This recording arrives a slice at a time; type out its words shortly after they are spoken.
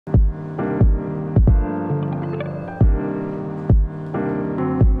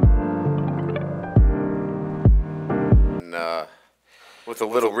With a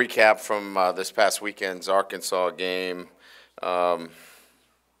little recap from this past weekend's Arkansas game. Um,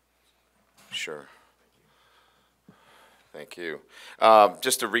 sure. Thank you.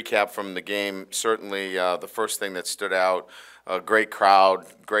 Just a recap from the game. Certainly, the first thing that stood out: a great crowd,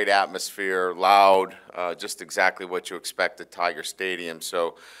 great atmosphere, loud, just exactly what you expect at Tiger Stadium.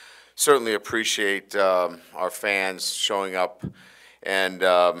 So, certainly appreciate our fans showing up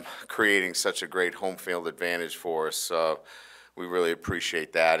and creating such a great home field advantage for us. We really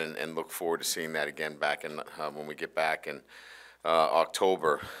appreciate that and look forward to seeing that again back in when we get back in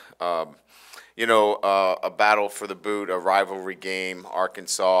October. A battle for the boot, a rivalry game,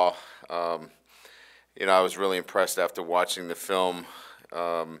 Arkansas. I was really impressed after watching the film.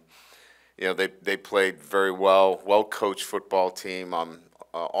 They played very well coached football team on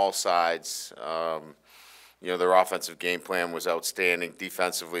all sides. Their offensive game plan was outstanding.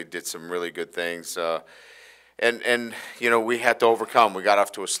 Defensively, did some really good things. And we had to overcome. We got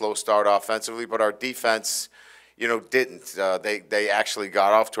off to a slow start offensively, but our defense, didn't. They actually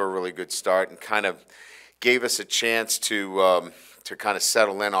got off to a really good start and kind of gave us a chance to kind of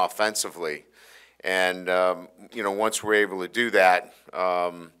settle in offensively. And once we're able to do that,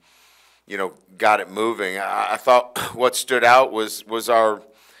 got it moving. I thought what stood out was our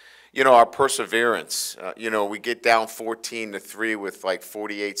our perseverance. We get down 14-3 with like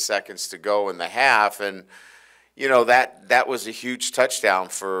 48 seconds to go in the half, and that was a huge touchdown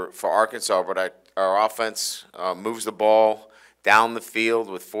for Arkansas. But our offense moves the ball down the field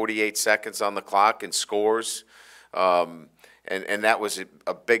with 48 seconds on the clock and scores. And that was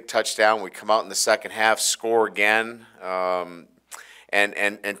a big touchdown. We come out in the second half, score again, and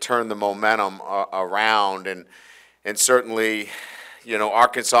turn the momentum around. And certainly,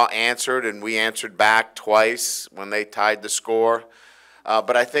 Arkansas answered, and we answered back twice when they tied the score.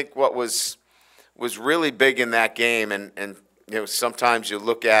 But I think what was really big in that game, and sometimes you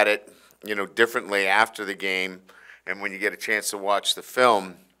look at it, differently after the game, and when you get a chance to watch the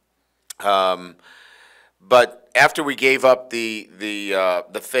film. But after we gave up the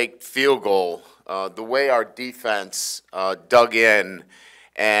fake field goal, the way our defense dug in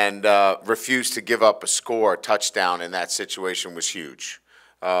and refused to give up a touchdown in that situation was huge.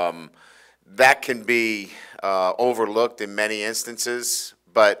 That can be overlooked in many instances,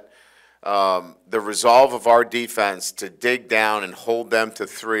 but the resolve of our defense to dig down and hold them to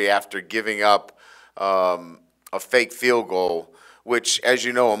 3 after giving up a fake field goal, which, as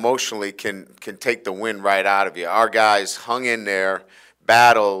you know, emotionally can take the wind right out of you. Our guys hung in there,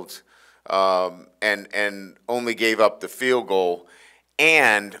 battled, and only gave up the field goal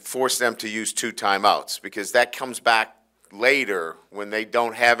and forced them to use 2 timeouts, because that comes back later when they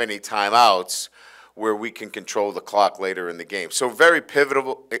don't have any timeouts, where we can control the clock later in the game. So very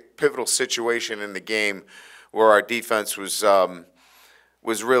pivotal situation in the game where our defense was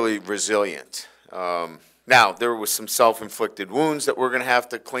really resilient. Now, there was some self-inflicted wounds that we're going to have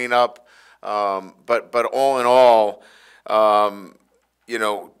to clean up, but all in all,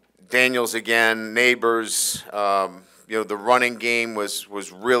 Daniels again, Neighbors, the running game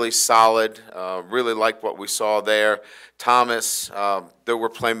was really solid. Really liked what we saw there. Thomas, there were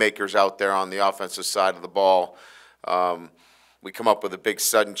playmakers out there on the offensive side of the ball. We come up with a big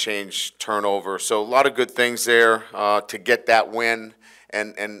sudden change turnover. So a lot of good things there to get that win,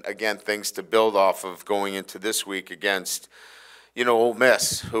 and again, things to build off of going into this week against, Ole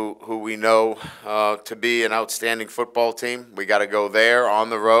Miss, who we know to be an outstanding football team. We got to go there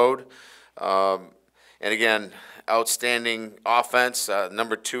on the road. And again, outstanding offense,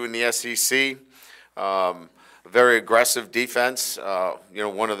 number 2 in the SEC. Very aggressive defense.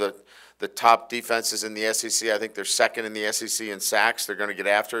 One of the top defenses in the SEC. I think they're second in the SEC in sacks. They're going to get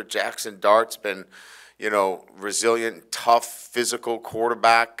after it. Jackson Dart's been, resilient, tough, physical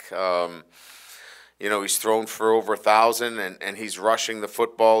quarterback. He's thrown for over 1,000, and he's rushing the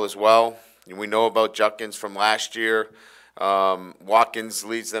football as well. We know about Judkins from last year. Watkins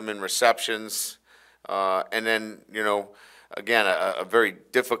leads them in receptions. And then, again, a very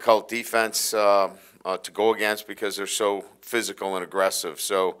difficult defense to go against because they're so physical and aggressive.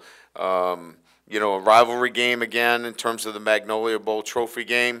 So, a rivalry game again in terms of the Magnolia Bowl trophy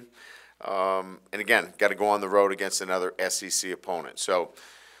game. And again, got to go on the road against another SEC opponent. So,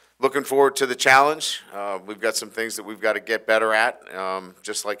 looking forward to the challenge. We've got some things that we've got to get better at,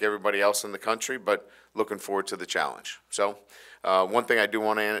 just like everybody else in the country, but looking forward to the challenge. So, one thing I do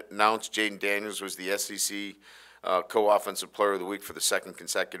want to announce, Jaden Daniels was the SEC co-offensive player of the week for the 2nd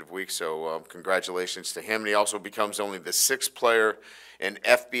consecutive week, so congratulations to him. And he also becomes only the 6th player in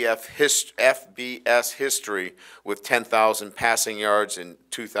FBS history with 10,000 passing yards and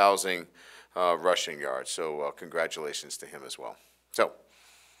 2,000 rushing yards. So congratulations to him as well. So,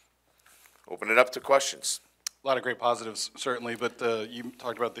 open it up to questions. A lot of great positives, certainly, but you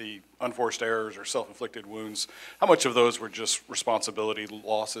talked about the unforced errors or self-inflicted wounds. How much of those were just responsibility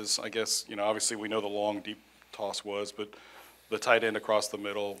losses? I guess, obviously we know the long, deep toss was, but the tight end across the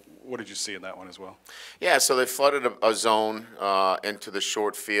middle, what did you see in that one as well? Yeah, so they flooded a zone into the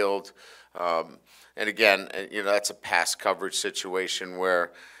short field. And again, that's a pass coverage situation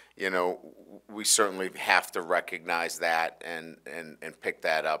where, we certainly have to recognize that and pick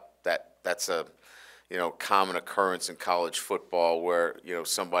that up. That's a common occurrence in college football where,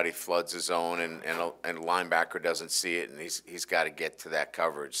 somebody floods a zone and a linebacker doesn't see it and he's got to get to that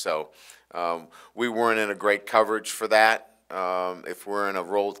coverage. So we weren't in a great coverage for that. If we're in a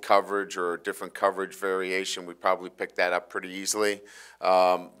rolled coverage or a different coverage variation, we probably pick that up pretty easily.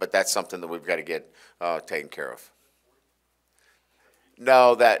 But that's something that we've got to get taken care of.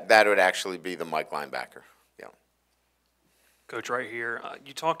 No, that would actually be the Mike linebacker. Yeah. Coach, right here,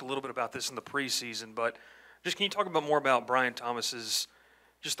 you talked a little bit about this in the preseason, but just can you talk about more about Brian Thomas's,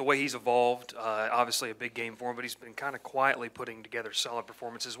 just the way he's evolved? Obviously a big game for him, but he's been kind of quietly putting together solid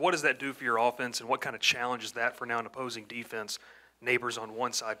performances. What does that do for your offense, and what kind of challenge is that for now an opposing defense? Neighbors on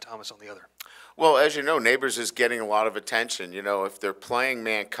one side, Thomas on the other. Well, as you know, Neighbors is getting a lot of attention. If they're playing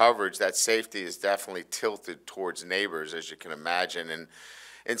man coverage, that safety is definitely tilted towards Neighbors, as you can imagine. And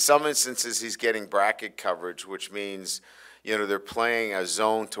in some instances, he's getting bracket coverage, which means, they're playing a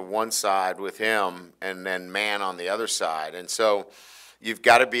zone to one side with him and then man on the other side. And so you've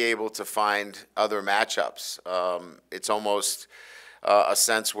got to be able to find other matchups. It's almost a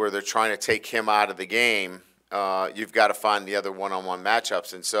sense where they're trying to take him out of the game. You've got to find the other one-on-one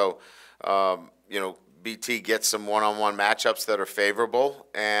matchups. And so, BT gets some one-on-one matchups that are favorable,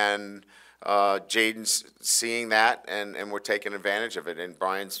 and Jaden's seeing that, and we're taking advantage of it. And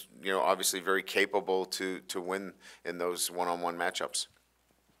Brian's, obviously very capable to win in those one-on-one matchups.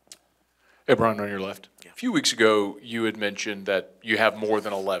 Hey, Brian, on your left. Yeah. A few weeks ago, you had mentioned that you have more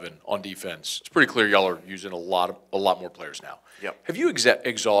than 11 on defense. It's pretty clear y'all are using a lot more players now. Yep. Have you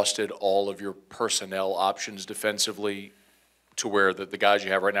exhausted all of your personnel options defensively to where the guys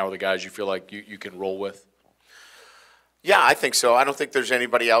you have right now are the guys you feel like you can roll with? Yeah, I think so. I don't think there's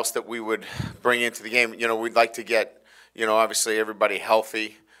anybody else that we would bring into the game. We'd like to get, obviously everybody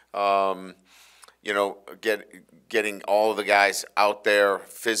healthy. Getting all of the guys out there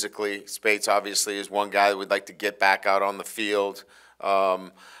physically. Spates obviously is one guy that we'd like to get back out on the field.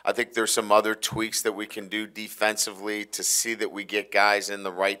 I think there's some other tweaks that we can do defensively to see that we get guys in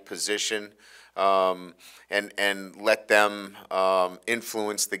the right position and let them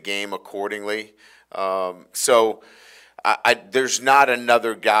influence the game accordingly. So there's not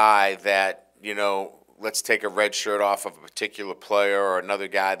another guy that, let's take a red shirt off of a particular player or another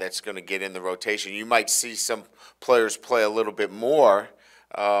guy that's going to get in the rotation. You might see some players play a little bit more,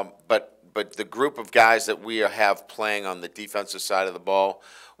 but the group of guys that we have playing on the defensive side of the ball,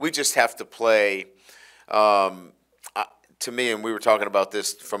 we just have to play, to me, and we were talking about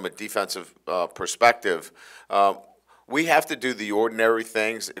this from a defensive perspective, we have to do the ordinary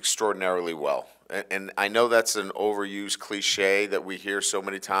things extraordinarily well. And I know that's an overused cliche that we hear so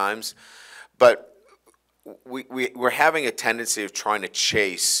many times, but we're having a tendency of trying to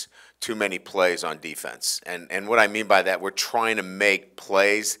chase too many plays on defense. And what I mean by that, we're trying to make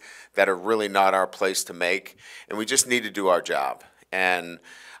plays that are really not our place to make, and we just need to do our job. And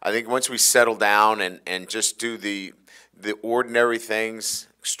I think once we settle down and just do the ordinary things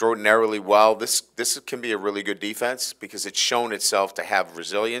extraordinarily well, this can be a really good defense because it's shown itself to have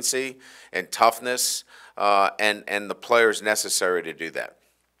resiliency and toughness and the players necessary to do that.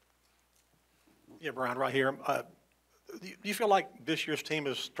 Yeah, Brian, right here. Do you feel like this year's team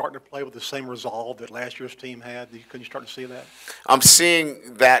is starting to play with the same resolve that last year's team had? Can you start to see that? I'm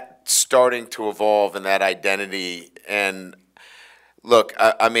seeing that starting to evolve and that identity. And look,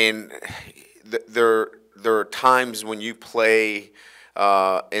 I mean, there are times when you play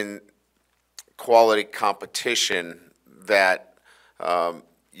in quality competition that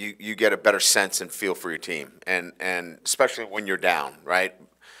you get a better sense and feel for your team, and especially when you're down, right?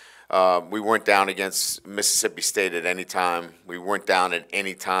 We weren't down against Mississippi State at any time. We weren't down at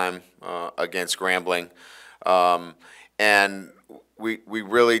any time against Grambling. And we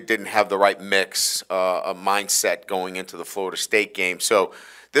really didn't have the right mix, a mindset going into the Florida State game. So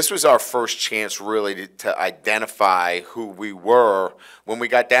this was our first chance really to identify who we were when we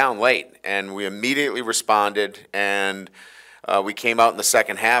got down late. And we immediately responded, and we came out in the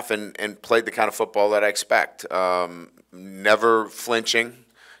second half and played the kind of football that I expect. Never flinching,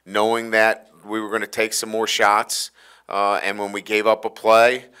 knowing that we were going to take some more shots, and when we gave up a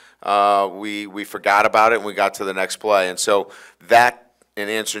play, we forgot about it and we got to the next play. And so that, in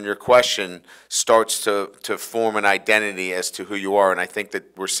answering your question, starts to form an identity as to who you are. And I think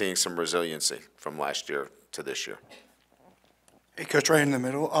that we're seeing some resiliency from last year to this year. Hey, Coach, right in the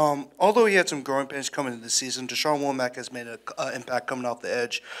middle. Although he had some growing pains coming into the season, Deshaun Womack has made an impact coming off the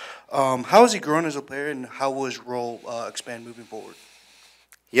edge. How has he grown as a player, and how will his role expand moving forward?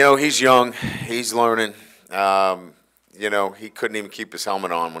 You know, he's young. He's learning. You know, he couldn't even keep his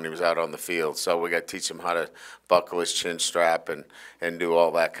helmet on when he was out on the field. So we got to teach him how to buckle his chin strap and do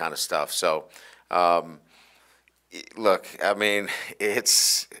all that kind of stuff. So, look, I mean,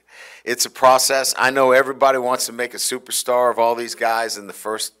 it's a process. I know everybody wants to make a superstar of all these guys in the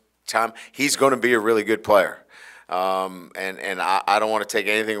first time. He's going to be a really good player. And I don't want to take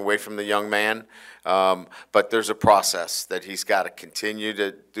anything away from the young man, but there's a process that he's got to continue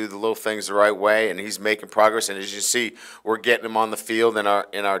to do the little things the right way, and he's making progress. And as you see, we're getting him on the field in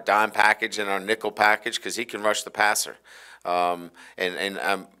our dime package and our nickel package because he can rush the passer. And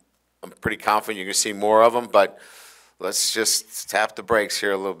I'm pretty confident you're going to see more of him, but let's just tap the brakes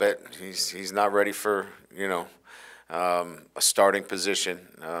here a little bit. He's not ready for, you know, a starting position,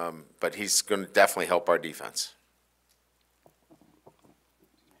 but he's going to definitely help our defense.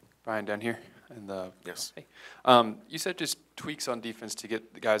 Brian, down here. And Yes. Hey, you said just tweaks on defense to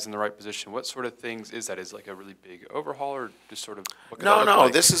get the guys in the right position. What sort of things is that? Is like a really big overhaul, or just sort of? What could that look No,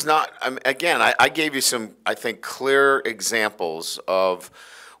 like? this is not. Again, I gave you some, I think, clear examples of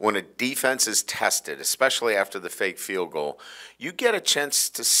when a defense is tested, especially after the fake field goal. You get a chance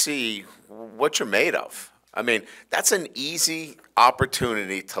to see what you're made of. I mean, that's an easy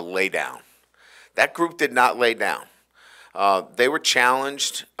opportunity to lay down. That group did not lay down. They were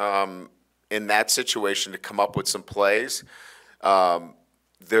challenged in that situation to come up with some plays.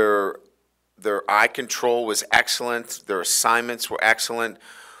 Their eye control was excellent. Their assignments were excellent.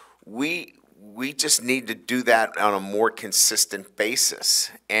 We just need to do that on a more consistent basis,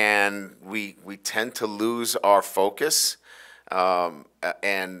 and we tend to lose our focus,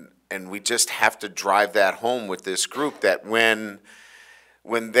 and we just have to drive that home with this group that when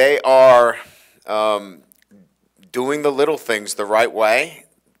they are doing the little things the right way,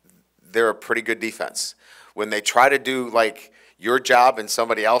 they're a pretty good defense. When they try to do like your job and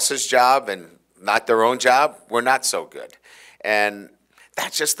somebody else's job and not their own job, we're not so good. And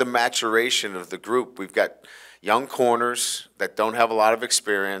that's just the maturation of the group. We've got young corners that don't have a lot of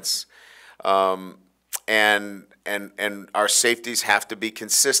experience, and our safeties have to be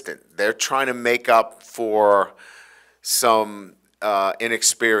consistent. They're trying to make up for some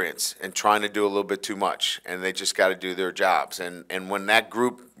inexperience and trying to do a little bit too much, and they just got to do their jobs. And when that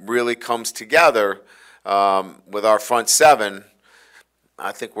group really comes together with our front seven,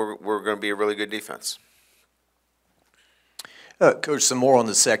 I think we're going to be a really good defense. Coach, some more on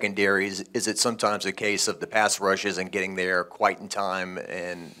the secondary. Is it sometimes a case of the pass rush isn't getting there quite in time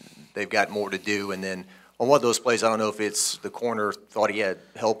and they've got more to do? And then on one of those plays, I don't know if it's the corner thought he had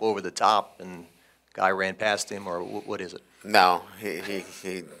help over the top and guy ran past him, or what is it? No, he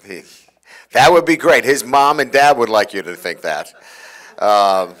that would be great. His mom and dad would like you to think that.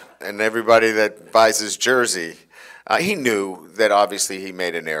 And everybody that buys his jersey, he knew that obviously he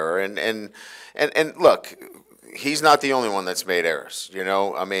made an error. And look, he's not the only one that's made errors. You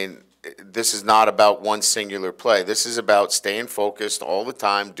know, I mean, this is not about one singular play. This is about staying focused all the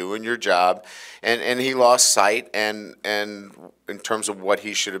time, doing your job. And he lost sight and in terms of what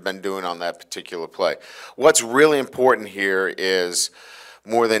he should have been doing on that particular play. What's really important here is,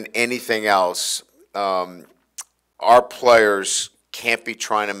 more than anything else, our players can't be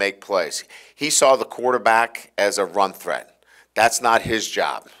trying to make plays. He saw the quarterback as a run threat. That's not his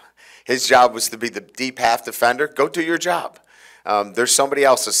job. His job was to be the deep half defender. Go do your job. There's somebody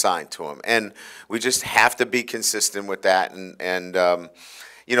else assigned to him, and we just have to be consistent with that. And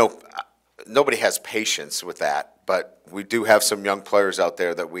you know, nobody has patience with that, but we do have some young players out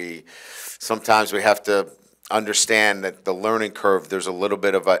there that sometimes we have to understand that the learning curve, there's a little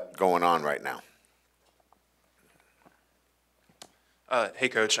bit of it going on right now. Hey,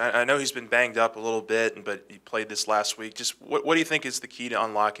 Coach, I know he's been banged up a little bit, but he played this last week. Just what do you think is the key to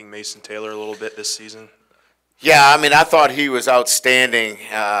unlocking Mason Taylor a little bit this season? Yeah, I mean, I thought he was outstanding.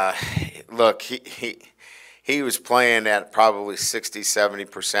 Look, he was playing at probably 60,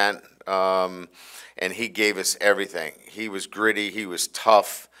 70%, and he gave us everything. He was gritty. He was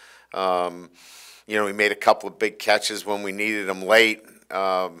tough. You know, he made a couple of big catches when we needed him late.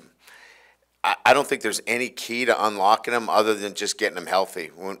 I don't think there's any key to unlocking him other than just getting him healthy.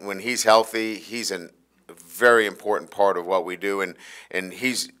 When he's healthy, he's a very important part of what we do, and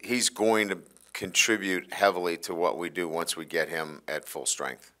he's going to contribute heavily to what we do once we get him at full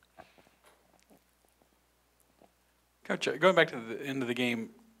strength. Coach, going back to the end of the game,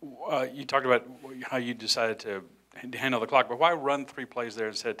 you talked about how you decided to handle the clock, but why run 3 plays there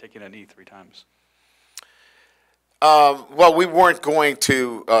instead of taking a knee 3 times? Well, we weren't going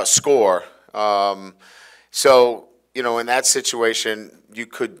to score. So, you know, in that situation, you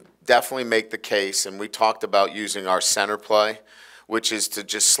could definitely make the case, and we talked about using our center play, which is to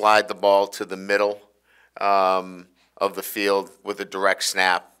just slide the ball to the middle of the field with a direct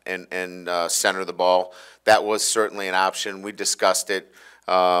snap and center the ball. That was certainly an option. We discussed it,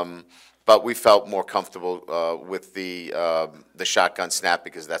 but we felt more comfortable with the shotgun snap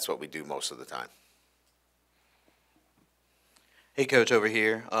because that's what we do most of the time. Hey, Coach, over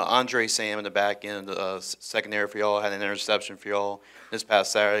here. Andre Sam in the back end, secondary for y'all, had an interception for y'all this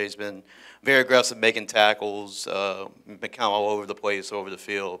past Saturday. He's been very aggressive making tackles, been kind of all over the place, over the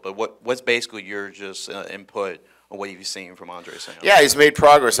field. But what's basically your just input on what you've seen from Andre Sam? Yeah, he's made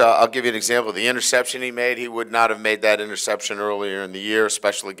progress. I'll give you an example. The interception he made, he would not have made that interception earlier in the year,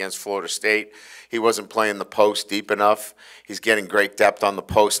 especially against Florida State. He wasn't playing the post deep enough. He's getting great depth on the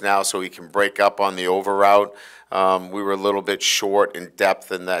post now so he can break up on the over route. We were a little bit short in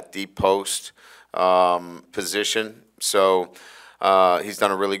depth in that deep post position. So he's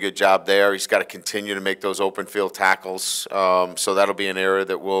done a really good job there. He's got to continue to make those open field tackles. So that'll be an area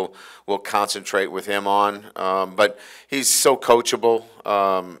that we'll concentrate with him on. But he's so coachable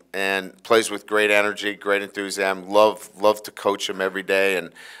and plays with great energy, great enthusiasm. Love to coach him every day,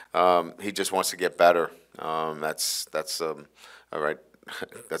 and he just wants to get better. That's all right.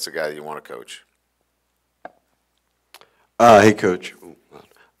 That's a guy that you want to coach. Hey, Coach.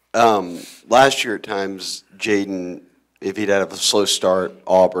 Last year at times, Jaden, if he'd had a slow start,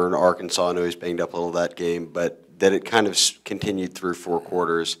 Auburn, Arkansas, I know he's banged up a little that game, but that it kind of continued through 4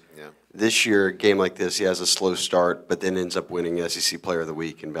 quarters. Yeah. This year, a game like this, he has a slow start, but then ends up winning SEC Player of the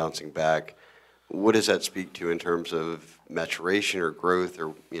Week and bouncing back. What does that speak to in terms of maturation or growth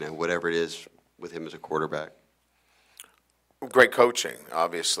or, you know, whatever it is with him as a quarterback? Great coaching,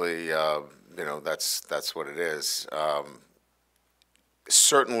 obviously. You know, that's what it is.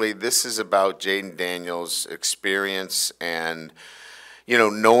 Certainly, this is about Jaden Daniels' experience and, you know,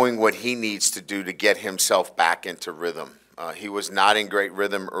 knowing what he needs to do to get himself back into rhythm. He was not in great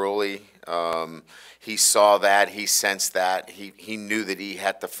rhythm early. He saw that. He sensed that. He knew that he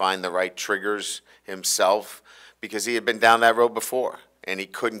had to find the right triggers himself because he had been down that road before, and he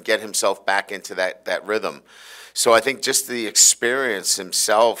couldn't get himself back into that rhythm. So I think just the experience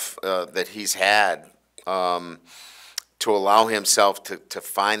himself that he's had to allow himself to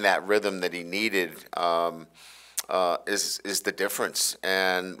find that rhythm that he needed is the difference,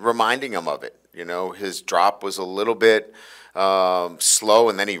 and reminding him of it. You know, his drop was a little bit slow,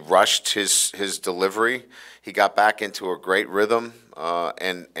 and then he rushed his delivery. He got back into a great rhythm,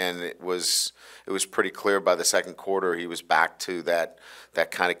 and it was pretty clear by the second quarter he was back to that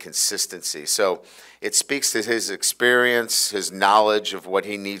kind of consistency. So it speaks to his experience, his knowledge of what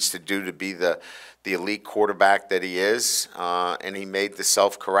he needs to do to be the elite quarterback that he is, and he made the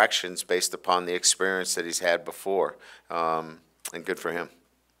self-corrections based upon the experience that he's had before, and good for him.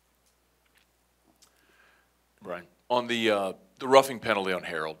 Brian, on the roughing penalty on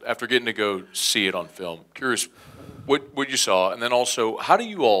Harold, after getting to go see it on film, curious what you saw, and then also, how do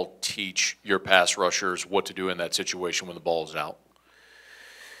you all teach your pass rushers what to do in that situation when the ball is out?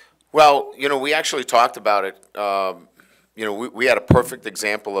 Well, you know, we actually talked about it. You know, we had a perfect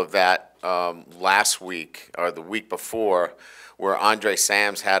example of that last week or the week before, where Andre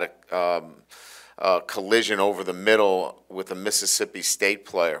Sams had a collision over the middle with a Mississippi State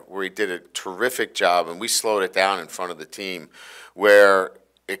player, where he did a terrific job, and we slowed it down in front of the team, where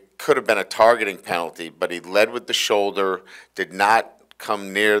it could have been a targeting penalty, but he led with the shoulder, did not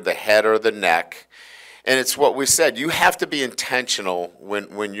come near the head or the neck. And it's what we said. You have to be intentional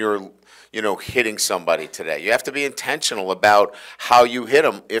when you're, you know, hitting somebody today. You have to be intentional about how you hit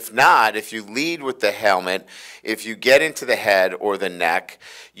them. If not, if you lead with the helmet, if you get into the head or the neck,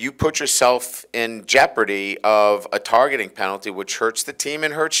 you put yourself in jeopardy of a targeting penalty, which hurts the team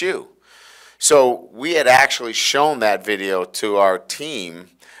and hurts you. So we had actually shown that video to our team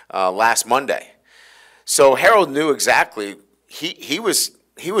last Monday. So Harold knew exactly. He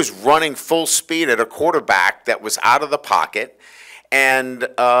was running full speed at a quarterback that was out of the pocket, and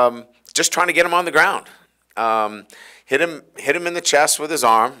just trying to get him on the ground. Hit him in the chest with his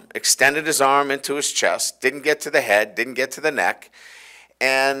arm, extended his arm into his chest, didn't get to the head, didn't get to the neck,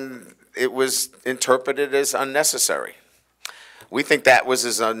 and it was interpreted as unnecessary. We think that was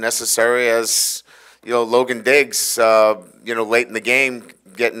as unnecessary as, you know, Logan Diggs, you know, late in the game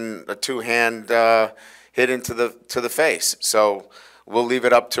getting a two-hand hit into the face. So we'll leave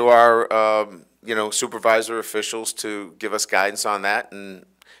it up to our supervisor officials to give us guidance on that, and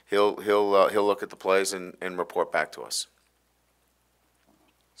he'll look at the plays and report back to us.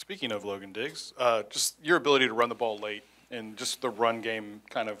 Speaking of Logan Diggs, just your ability to run the ball late and just the run game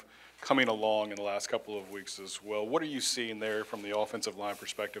kind of coming along in the last couple of weeks as well. What are you seeing there from the offensive line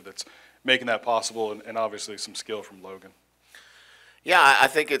perspective that's making that possible, and obviously some skill from Logan? Yeah, I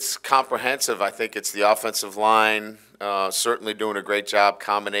think it's comprehensive. I think it's the offensive line certainly doing a great job,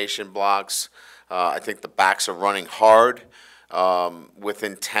 combination blocks. I think the backs are running hard with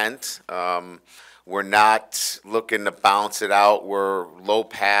intent. We're not looking to bounce it out. We're low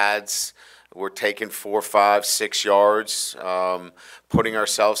pads. We're taking 4, 5, 6 yards, putting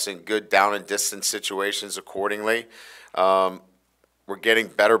ourselves in good down and distance situations accordingly. We're getting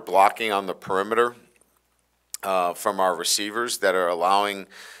better blocking on the perimeter from our receivers that are allowing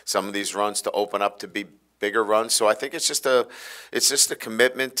some of these runs to open up to be bigger runs. So I think it's just a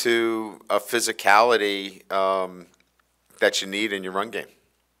commitment to a physicality that you need in your run game.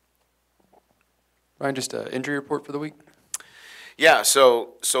 Ryan, just an injury report for the week? Yeah,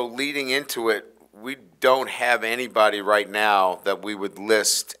 so leading into it, we don't have anybody right now that we would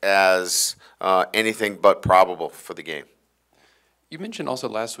list as anything but probable for the game. You mentioned also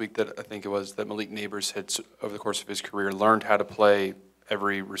last week that I think it was that Malik Neighbors had, over the course of his career, learned how to play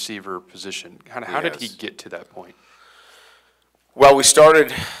every receiver position. How did he get to that point? Well, we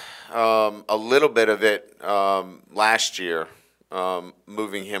started a little bit of it last year,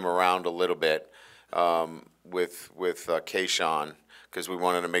 moving him around a little bit with Kayshawn, because we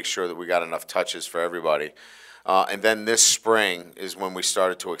wanted to make sure that we got enough touches for everybody. And then this spring is when we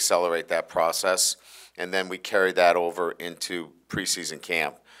started to accelerate that process, and then we carried that over into preseason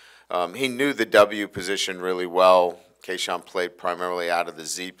camp. He knew the W position really well. Kayshawn played primarily out of the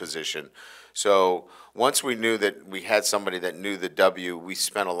Z position. So once we knew that we had somebody that knew the W, we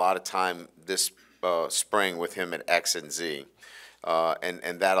spent a lot of time this spring with him at X and Z.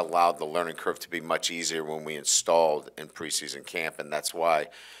 And that allowed the learning curve to be much easier when we installed in preseason camp, and that's why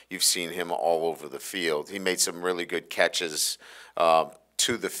you've seen him all over the field. He made some really good catches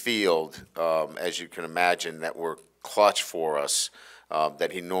to the field, as you can imagine, that were clutch for us,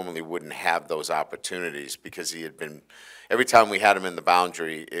 that he normally wouldn't have those opportunities because he had been, every time we had him in the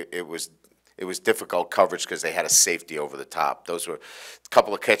boundary, it was difficult coverage because they had a safety over the top. Those were a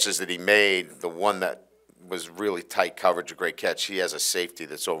couple of catches that he made. The one that was really tight coverage, a great catch, he has a safety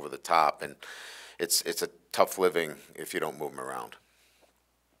that's over the top, and it's a tough living if you don't move him around.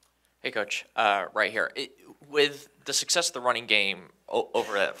 Hey, Coach, right here. With the success of the running game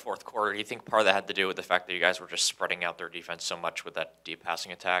over that fourth quarter, do you think part of that had to do with the fact that you guys were just spreading out their defense so much with that deep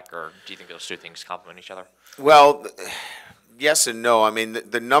passing attack, or do you think those two things complement each other? Well, yes and no. I mean,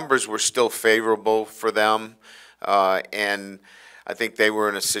 the numbers were still favorable for them, and I think they were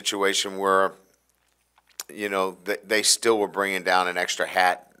in a situation where, they still were bringing down an extra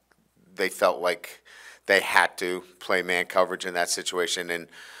hat. They felt like they had to play man coverage in that situation, and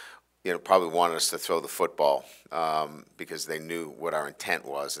probably wanted us to throw the football because they knew what our intent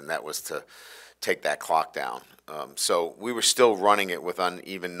was, and that was to take that clock down. So we were still running it with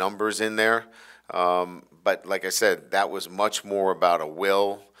uneven numbers in there, but like I said, that was much more about a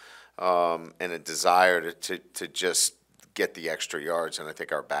will and a desire to just get the extra yards, and I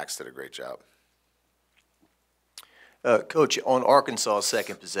think our backs did a great job. Coach, on Arkansas'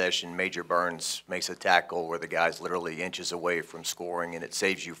 second possession, Major Burns makes a tackle where the guy's literally inches away from scoring, and it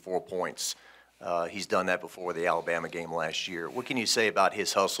saves you 4 points. He's done that before the Alabama game last year. What can you say about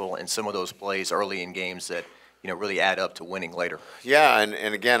his hustle and some of those plays early in games that really add up to winning later? Yeah,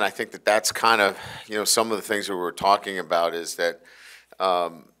 and again, I think that's kind of some of the things that we were talking about is that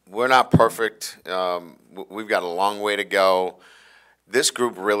we're not perfect. We've got a long way to go. This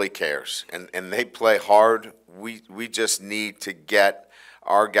group really cares, and they play hard. We just need to get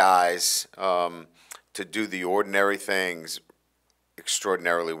our guys to do the ordinary things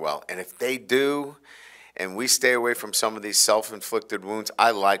extraordinarily well. And if they do, and we stay away from some of these self-inflicted wounds,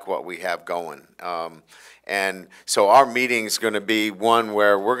 I like what we have going. And so our meeting is going to be one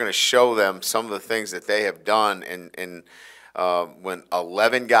where we're going to show them some of the things that they have done. And when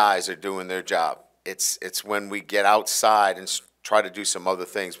 11 guys are doing their job, it's when we get outside and try to do some other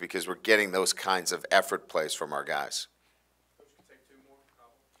things because we're getting those kinds of effort plays from our guys.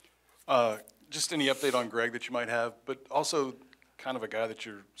 Just any update on Greg that you might have, but also kind of a guy that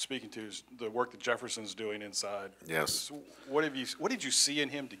you're speaking to is the work that Jefferson's doing inside. Yes. So what did you see in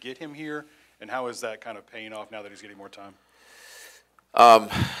him to get him here, and how is that kind of paying off now that he's getting more time?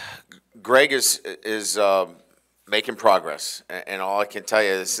 Greg is making progress, and all I can tell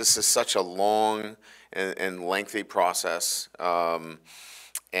you is this is such a long and lengthy process,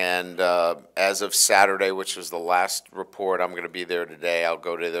 And as of Saturday, which was the last report, I'm going to be there today. I'll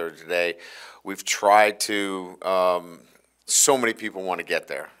go to there today. We've tried to. So many people want to get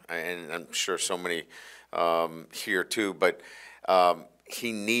there, and I'm sure so many here too. But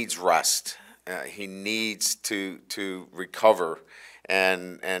he needs rest. He needs to recover.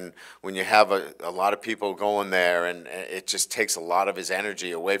 And when you have a lot of people going there, and it just takes a lot of his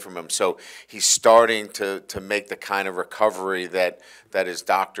energy away from him. So he's starting to make the kind of recovery that his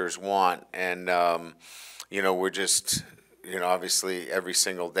doctors want. And, we're just, obviously every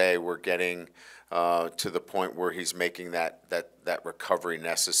single day we're getting to the point where he's making that recovery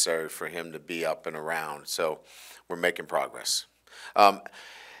necessary for him to be up and around. So we're making progress.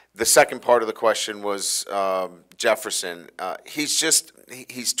 The second part of the question was Jefferson.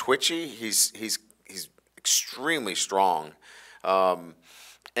 He's twitchy. He's extremely strong, and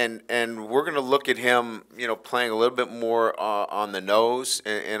we're going to look at him, playing a little bit more on the nose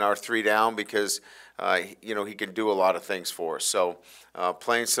in our 3 down because he can do a lot of things for us. So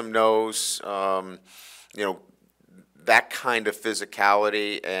playing some nose, that kind of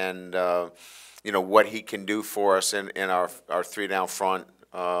physicality and what he can do for us in our 3 down front.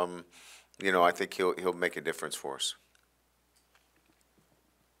 I think he'll make a difference for us.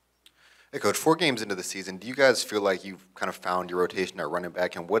 Hey, Coach, 4 games into the season, do you guys feel like you've kind of found your rotation at running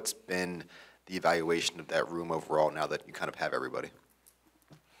back, and what's been the evaluation of that room overall now that you kind of have everybody?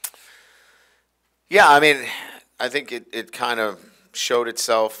 Yeah, I think it kind of showed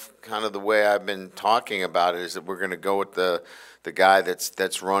itself kind of the way I've been talking about it, is that we're going to go with the guy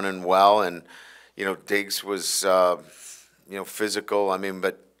that's running well, and, Diggs was physical.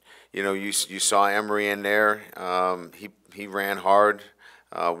 But you saw Emery in there. He ran hard.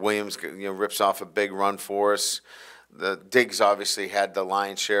 Williams rips off a big run for us. The Diggs obviously had the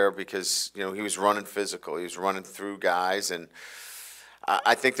lion's share because he was running physical. He was running through guys, and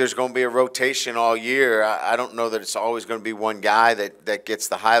I think there's going to be a rotation all year. I don't know that it's always going to be one guy that gets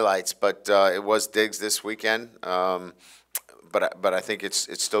the highlights, but it was Diggs this weekend. But I think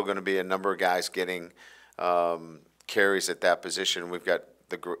it's still going to be a number of guys getting carries at that position. We've got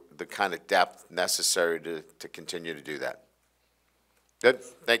the kind of depth necessary to continue to do that. Good.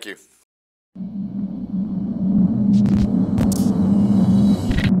 Thank you.